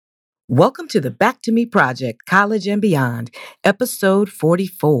Welcome to the Back to Me Project, College and Beyond, episode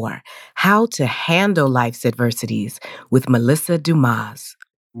 44, How to Handle Life's Adversities with Melissa Dumaz.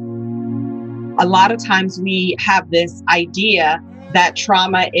 A lot of times we have this idea that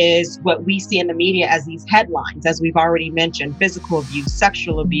trauma is what we see in the media as these headlines, as we've already mentioned, physical abuse,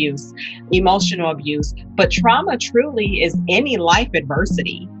 sexual abuse, emotional abuse. But trauma truly is any life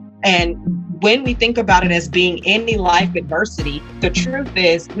adversity. And when we think about it as being any life adversity, the truth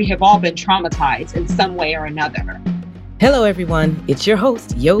is we have all been traumatized in some way or another. Hello, everyone. It's your host,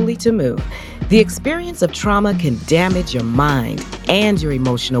 Yoli Tamu. The experience of trauma can damage your mind and your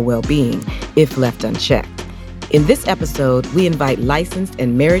emotional well-being if left unchecked. In this episode, we invite licensed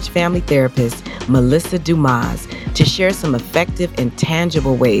and marriage family therapist Melissa Dumaz to share some effective and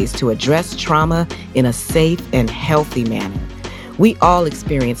tangible ways to address trauma in a safe and healthy manner. We all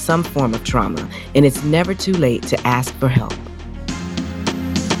experience some form of trauma, and it's never too late to ask for help.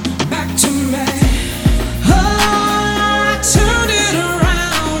 Back to me. Oh, turn it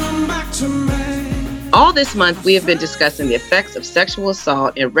around and back to me. All this month, we have been discussing the effects of sexual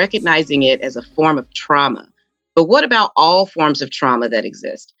assault and recognizing it as a form of trauma. But what about all forms of trauma that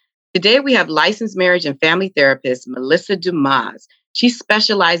exist? Today, we have licensed marriage and family therapist Melissa Dumaz. She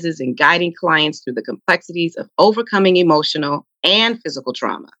specializes in guiding clients through the complexities of overcoming emotional and physical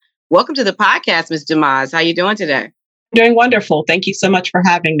trauma. Welcome to the podcast, Ms. Dumaz. How are you doing today? Doing wonderful. Thank you so much for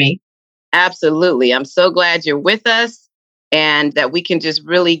having me. Absolutely. I'm so glad you're with us and that we can just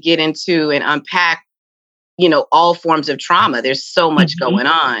really get into and unpack, all forms of trauma. There's so much going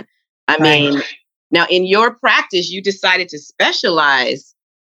on. Now in your practice, you decided to specialize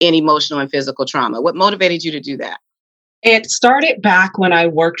in emotional and physical trauma. What motivated you to do that? It started back when I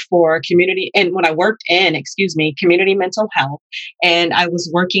worked for community mental health. And I was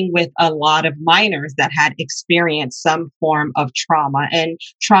working with a lot of minors that had experienced some form of trauma. And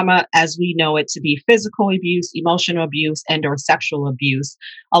trauma, as we know it to be physical abuse, emotional abuse, and or sexual abuse.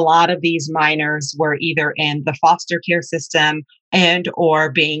 A lot of these minors were either in the foster care system and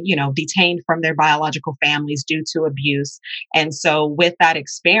or being, detained from their biological families due to abuse. And so with that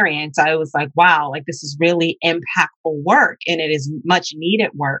experience, I was like, wow, this is really impactful work and it is much needed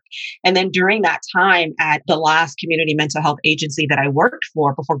work. And then during that time at the last community mental health agency that I worked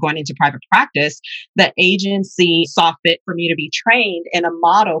for before going into private practice, the agency saw fit for me to be trained in a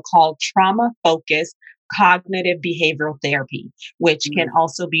model called trauma-focused cognitive behavioral therapy, which can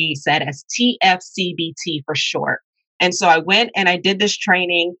also be said as TFCBT for short. And so I went and I did this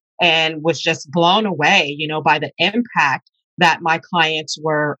training and was just blown away, by the impact that my clients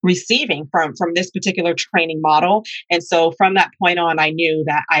were receiving from this particular training model. And so from that point on, I knew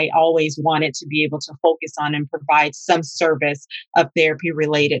that I always wanted to be able to focus on and provide some service of therapy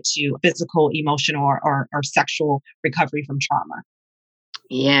related to physical, emotional, or sexual recovery from trauma.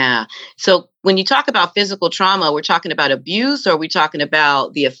 Yeah. So when you talk about physical trauma, we're talking about abuse, or we're talking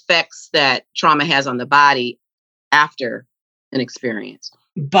about the effects that trauma has on the body after an experience?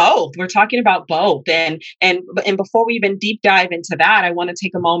 Both. We're talking about both. And before we even deep dive into that, I want to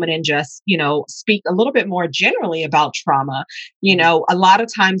take a moment and just, speak a little bit more generally about trauma. A lot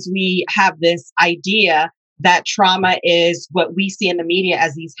of times we have this idea that trauma is what we see in the media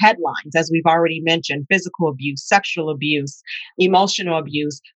as these headlines, as we've already mentioned, physical abuse, sexual abuse, emotional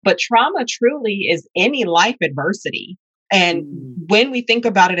abuse. But trauma truly is any life adversity. And when we think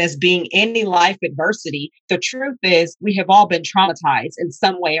about it as being any life adversity, the truth is we have all been traumatized in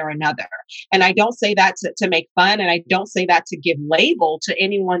some way or another. And I don't say that to make fun, and I don't say that to give label to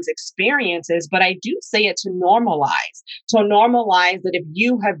anyone's experiences, but I do say it to normalize that if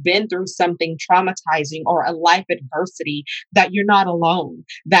you have been through something traumatizing or a life adversity, that you're not alone,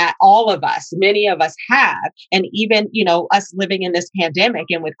 that all of us, many of us have. And even, us living in this pandemic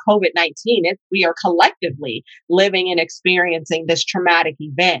and with COVID-19, we are collectively living and experiencing this traumatic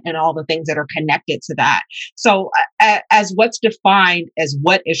event and all the things that are connected to that. So as what's defined as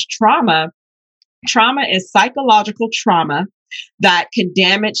what is trauma is psychological trauma that can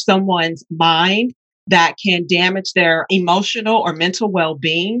damage someone's mind, that can damage their emotional or mental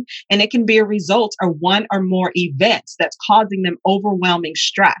well-being. And it can be a result of one or more events that's causing them overwhelming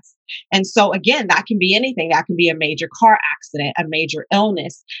stress. And so again, that can be anything. That can be a major car accident, a major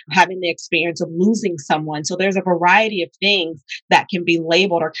illness, having the experience of losing someone. So there's a variety of things that can be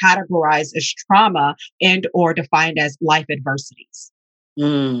labeled or categorized as trauma and or defined as life adversities.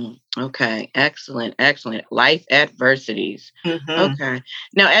 Okay. Excellent. Life adversities. Okay.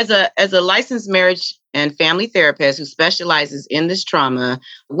 Now, as a licensed marriage and family therapist who specializes in this trauma,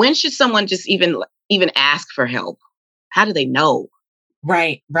 when should someone just even ask for help? How do they know?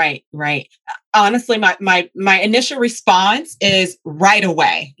 Right. Honestly, my initial response is right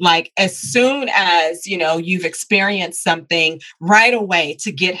away. Like as soon as, you've experienced something, right away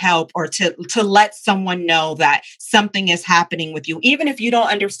to get help or to let someone know that something is happening with you, even if you don't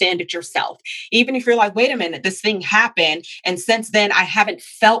understand it yourself. Even if you're like, wait a minute, this thing happened. And since then I haven't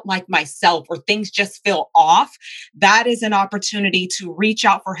felt like myself or things just feel off. That is an opportunity to reach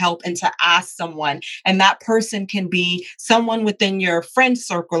out for help and to ask someone. And that person can be someone within your friend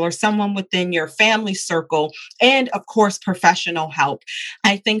circle or someone within your family circle, and of course, professional help.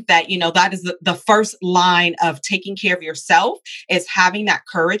 I think that, that is the first line of taking care of yourself is having that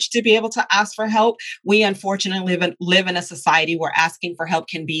courage to be able to ask for help. We unfortunately live in a society where asking for help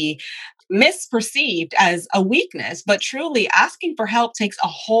can be misperceived as a weakness, but truly asking for help takes a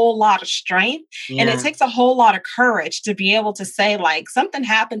whole lot of strength and it Yeah. takes a whole lot of courage to be able to say like something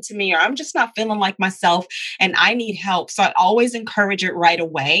happened to me or I'm just not feeling like myself and I need help. So I always encourage it right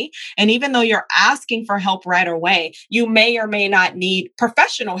away. And even though you're asking for help right away, you may or may not need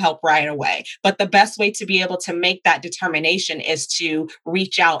professional help right away. But the best way to be able to make that determination is to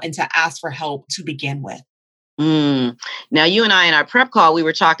reach out and to ask for help to begin with. Mm. Now, you and I in our prep call, we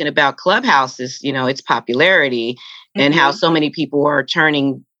were talking about Clubhouse's, its popularity and how Mhm. so many people are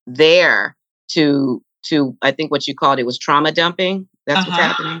turning there to I think what you called it was trauma dumping. That's what's Uh-huh.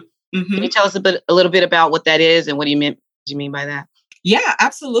 happening. Can you Mhm. tell us a little bit about what that is and do you mean by that? Yeah,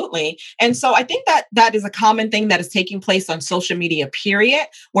 absolutely. And so I think that that is a common thing that is taking place on social media, period,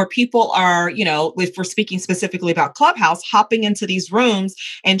 where people are, if we're speaking specifically about Clubhouse, hopping into these rooms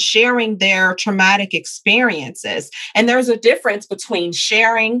and sharing their traumatic experiences. And there's a difference between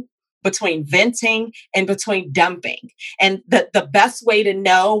sharing, between venting, and between dumping. And the best way to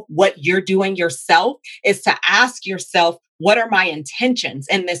know what you're doing yourself is to ask yourself, what are my intentions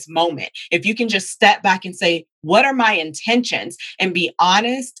in this moment? If you can just step back and say, what are my intentions? And be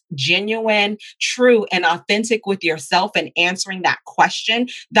honest, genuine, true, and authentic with yourself and answering that question,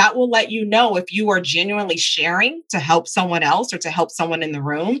 that will let you know if you are genuinely sharing to help someone else or to help someone in the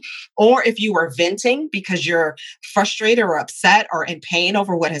room, or if you are venting because you're frustrated or upset or in pain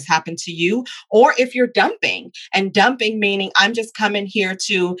over what has happened to you, or if you're dumping. And dumping meaning I'm just coming here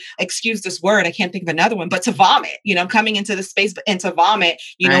to, excuse this word, I can't think of another one, but to vomit, I'm coming into the space and to vomit,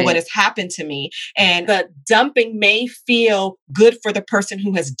 what Right. has happened to me. And the dumping may feel good for the person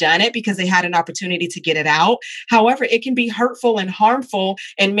who has done it because they had an opportunity to get it out. However, it can be hurtful and harmful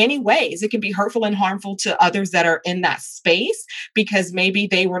in many ways. It can be hurtful and harmful to others that are in that space because maybe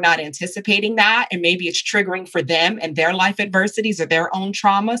they were not anticipating that. And maybe it's triggering for them and their life adversities or their own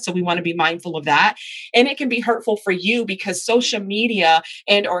trauma. So we want to be mindful of that. And it can be hurtful for you because social media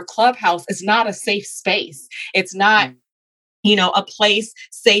and or Clubhouse is not a safe space. It's not a place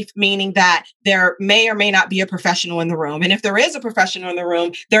safe, meaning that there may or may not be a professional in the room. And if there is a professional in the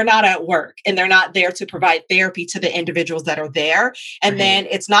room, they're not at work and they're not there to provide therapy to the individuals that are there. And Right. then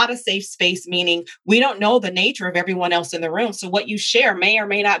it's not a safe space, meaning we don't know the nature of everyone else in the room. So what you share may or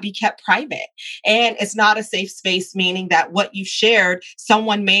may not be kept private. And it's not a safe space, meaning that what you shared,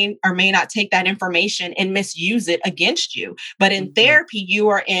 someone may or may not take that information and misuse it against you. But in Mhm. therapy, you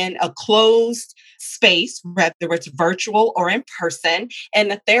are in a closed space, whether it's virtual or in person, and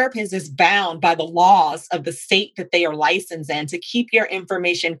the therapist is bound by the laws of the state that they are licensed in to keep your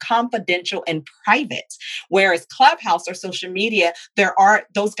information confidential and private. Whereas Clubhouse or social media,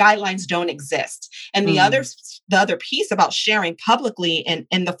 those guidelines don't exist. And Mm. the other piece about sharing publicly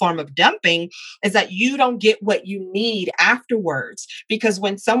in the form of dumping is that you don't get what you need afterwards. Because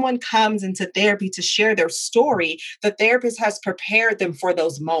when someone comes into therapy to share their story, the therapist has prepared them for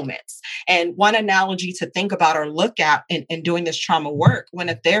those moments. And one analogy to think about or look at in doing this trauma work, when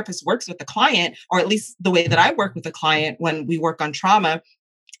a therapist works with a client, or at least the way that I work with a client when we work on trauma,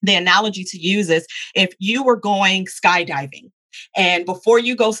 the analogy to use is if you were going skydiving. And before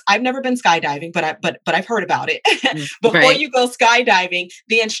you go, I've never been skydiving, but I've heard about it. Mm. Before Right. you go skydiving,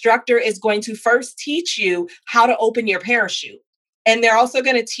 the instructor is going to first teach you how to open your parachute. And they're also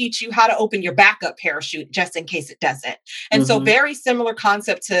going to teach you how to open your backup parachute just in case it doesn't. And so, Mhm. very similar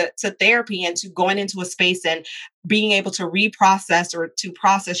concept to therapy and to going into a space and being able to reprocess or to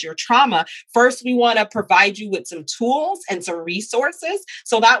process your trauma. First, we want to provide you with some tools and some resources.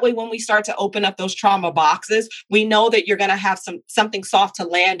 So that way, when we start to open up those trauma boxes, we know that you're going to have something soft to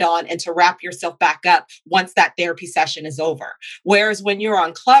land on and to wrap yourself back up once that therapy session is over. Whereas when you're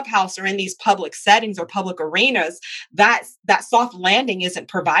on Clubhouse or in these public settings or public arenas, that soft landing isn't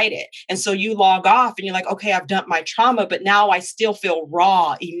provided. And so you log off and you're like, okay, I've dumped my trauma, but now I still feel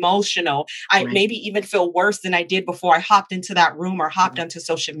raw, emotional. I Right. maybe even feel worse than I did before I hopped into that room or hopped onto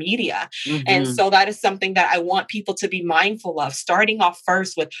social media. And Mm-hmm. so that is something that I want people to be mindful of, starting off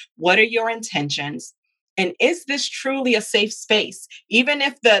first with what are your intentions? And is this truly a safe space? Even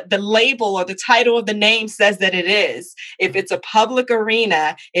if the label or the title of the name says that it is, if it's a public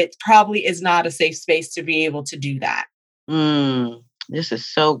arena, it probably is not a safe space to be able to do that. This is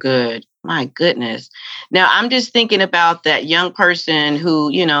so good. My goodness. Now I'm just thinking about that young person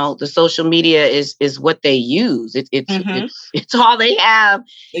who, the social media is what they use. Hmm. It's all they have.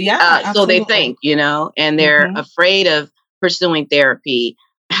 Yeah, So they absolutely. think, and they're Hmm. afraid of pursuing therapy.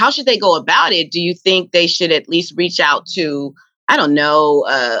 How should they go about it? Do you think they should at least reach out to, I don't know,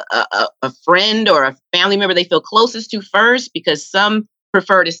 a friend or a family member they feel closest to first? Because some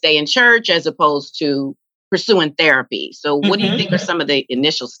prefer to stay in church as opposed to pursuing therapy. So, what do you think are some of the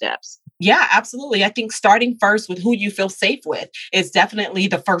initial steps? Yeah, absolutely. I think starting first with who you feel safe with is definitely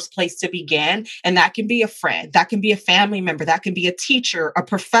the first place to begin. And that can be a friend, that can be a family member, that can be a teacher, a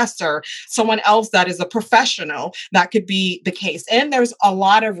professor, someone else that is a professional. That could be the case. And there's a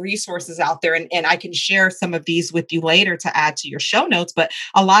lot of resources out there. And I can share some of these with you later to add to your show notes, but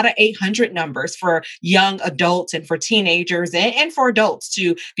a lot of 800 numbers for young adults and for teenagers and for adults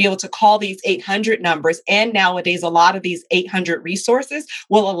to be able to call these 800 numbers. And nowadays, a lot of these 800 resources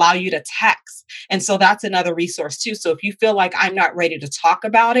will allow you to text. And so that's another resource too. So if you feel like I'm not ready to talk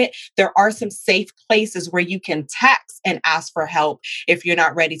about it, there are some safe places where you can text and ask for help if you're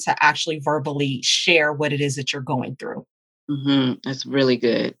not ready to actually verbally share what it is that you're going through. That's really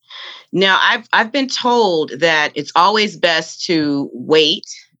good. Now, I've been told that it's always best to wait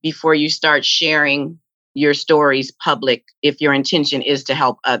before you start sharing your stories public if your intention is to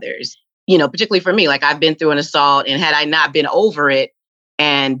help others. Particularly for me, like I've been through an assault, and had I not been over it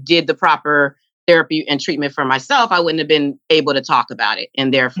and did the proper therapy and treatment for myself, I wouldn't have been able to talk about it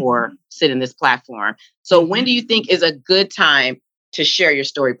and therefore sit in this platform. So, when Mhm. do you think is a good time to share your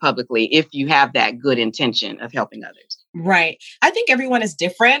story publicly if you have that good intention of helping others? Right. I think everyone is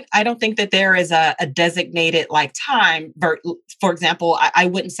different. I don't think that there is a designated like time. For example, I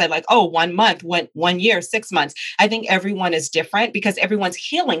wouldn't say like, oh, 1 month, 1 year, 6 months. I think everyone is different because everyone's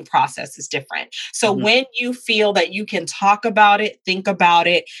healing process is different. So Hmm. when you feel that you can talk about it, think about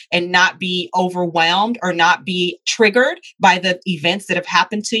it, and not be overwhelmed or not be triggered by the events that have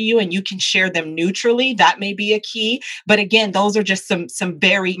happened to you, and you can share them neutrally, that may be a key. But again, those are just some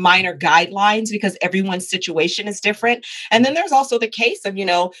very minor guidelines because everyone's situation is different. And then there's also the case of, you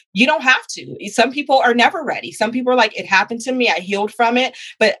don't have to. Some people are never ready. Some people are like, it happened to me, I healed from it,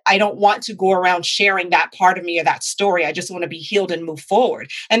 but I don't want to go around sharing that part of me or that story. I just want to be healed and move forward.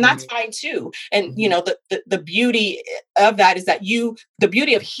 And that's Right. fine too. And, Mhm. the beauty of that is that the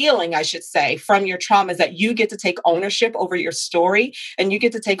beauty of healing, I should say, from your trauma is that you get to take ownership over your story, and you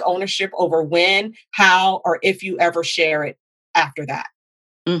get to take ownership over when, how, or if you ever share it after that.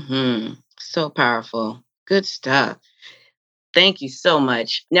 So powerful. Good stuff. Thank you so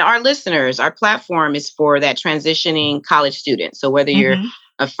much. Now, our listeners, our platform is for that transitioning college student. So, whether you're Mhm.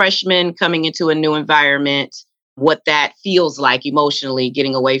 a freshman coming into a new environment, what that feels like emotionally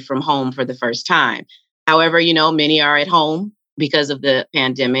getting away from home for the first time. However, many are at home because of the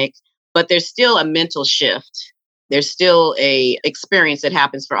pandemic, but there's still a mental shift. There's still a experience that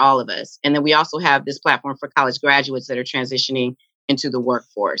happens for all of us. And then we also have this platform for college graduates that are transitioning into the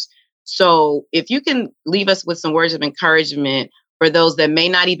workforce. So, if you can leave us with some words of encouragement for those that may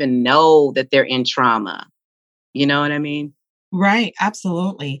not even know that they're in trauma, you know what I mean? Right,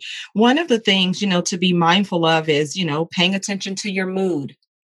 absolutely. One of the things, to be mindful of is, paying attention to your mood.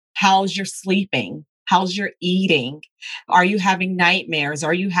 How's your sleeping? How's your eating? Are you having nightmares?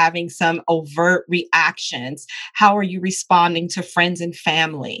 Are you having some overt reactions? How are you responding to friends and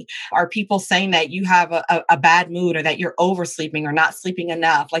family? Are people saying that you have a bad mood or that you're oversleeping or not sleeping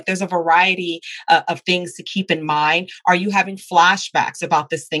enough? Like there's a variety of things to keep in mind. Are you having flashbacks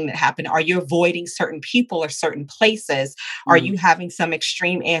about this thing that happened? Are you avoiding certain people or certain places? Are Mm. you having some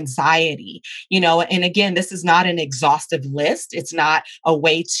extreme anxiety? And again, this is not an exhaustive list. It's not a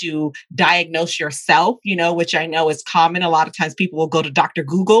way to diagnose yourself, which I know is common. A lot of times people will go to Dr.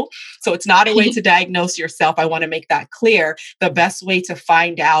 Google. So it's not a way to diagnose yourself. I want to make that clear. The best way to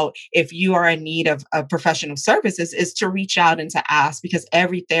find out if you are in need of professional services is to reach out and to ask, because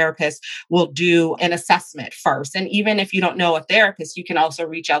every therapist will do an assessment first. And even if you don't know a therapist, you can also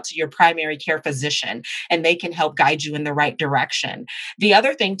reach out to your primary care physician and they can help guide you in the right direction. The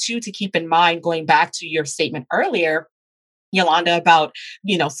other thing, too, to keep in mind, going back to your statement earlier, Yolanda, about,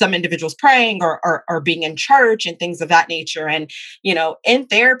 some individuals praying or being in church and things of that nature. And, in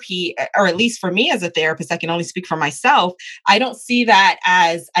therapy, or at least for me as a therapist, I can only speak for myself. I don't see that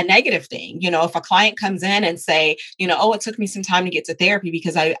as a negative thing. If a client comes in and say, oh, it took me some time to get to therapy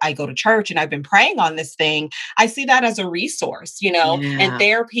because I go to church and I've been praying on this thing. I see that as a resource, and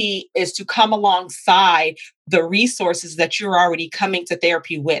therapy is to come alongside the resources that you're already coming to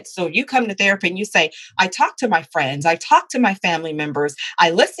therapy with. So you come to therapy and you say, I talk to my friends, I talk to my family members,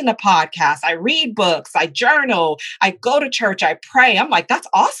 I listen to podcasts, I read books, I journal, I go to church, I pray. I'm like, that's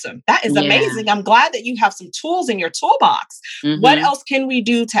awesome. That is amazing. I'm glad that you have some tools in your toolbox. What else can we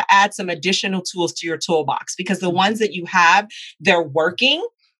do to add some additional tools to your toolbox? Because the ones that you have, they're working.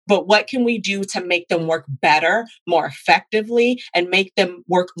 But what can we do to make them work better, more effectively, and make them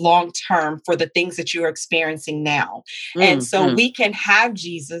work long-term for the things that you're experiencing now? And so we can have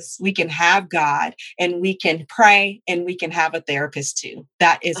Jesus, we can have God, and we can pray, and we can have a therapist too.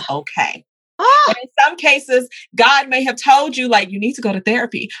 That is okay. And in some cases, God may have told you, like, you need to go to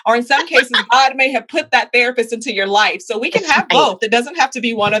therapy. Or in some cases, God may have put that therapist into your life. So we can have both. It doesn't have to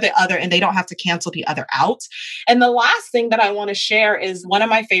be one or the other, and they don't have to cancel the other out. And the last thing that I want to share is one of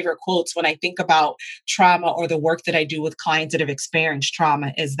my favorite quotes when I think about trauma or the work that I do with clients that have experienced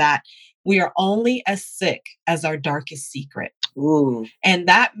trauma is that we are only as sick as our darkest secret. Ooh. And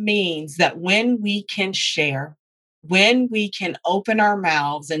that means that when we can share, when we can open our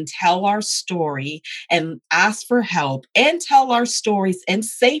mouths and tell our story and ask for help and tell our stories in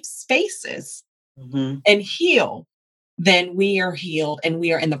safe spaces and heal, then we are healed, and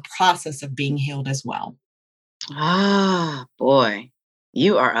we are in the process of being healed as well. Ah, boy,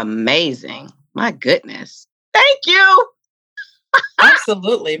 you are amazing. My goodness. Thank you.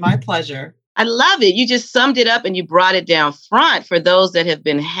 Absolutely. My pleasure. I love it. You just summed it up and you brought it down front for those that have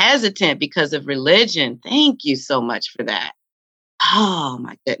been hesitant because of religion. Thank you so much for that. Oh,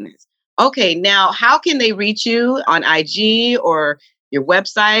 my goodness. Okay, now how can they reach you on IG or your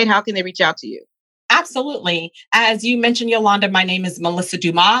website? How can they reach out to you? Absolutely. As you mentioned, Yolanda, my name is Melissa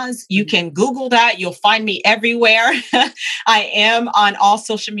Dumaz. You can Google that. You'll find me everywhere. I am on all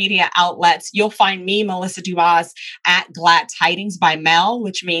social media outlets. You'll find me, Melissa Dumaz, at Glad Tidings by Mel,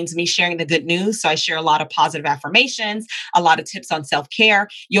 which means me sharing the good news. So I share a lot of positive affirmations, a lot of tips on self-care.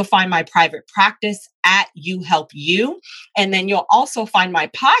 You'll find my private practice at You Help You. And then you'll also find my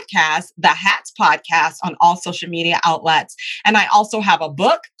podcast, The Hats Podcast, on all social media outlets. And I also have a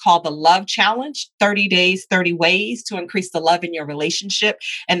book called The Love Challenge, 30 Days, 30 Ways to Increase the Love in Your Relationship.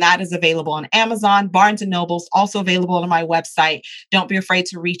 And that is available on Amazon, Barnes & Noble's, also available on my website. Don't be afraid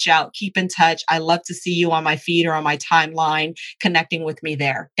to reach out. Keep in touch. I love to see you on my feed or on my timeline, connecting with me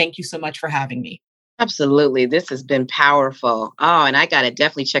there. Thank you so much for having me. Absolutely. This has been powerful. Oh, and I got to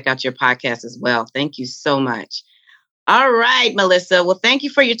definitely check out your podcast as well. Thank you so much. All right, Melissa. Well, thank you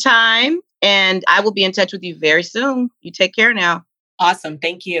for your time. And I will be in touch with you very soon. You take care now. Awesome.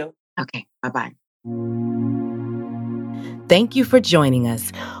 Thank you. Okay. Bye-bye. Thank you for joining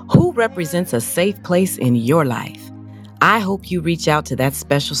us. Who represents a safe place in your life? I hope you reach out to that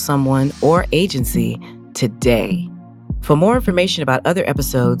special someone or agency today. For more information about other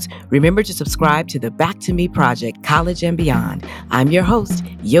episodes, remember to subscribe to the Back to Me Project, College and Beyond. I'm your host,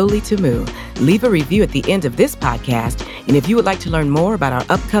 Yoli Tamu. Leave a review at the end of this podcast. And if you would like to learn more about our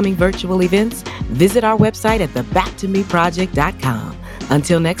upcoming virtual events, visit our website at thebacktomeproject.com.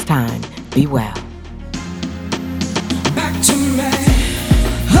 Until next time, be well.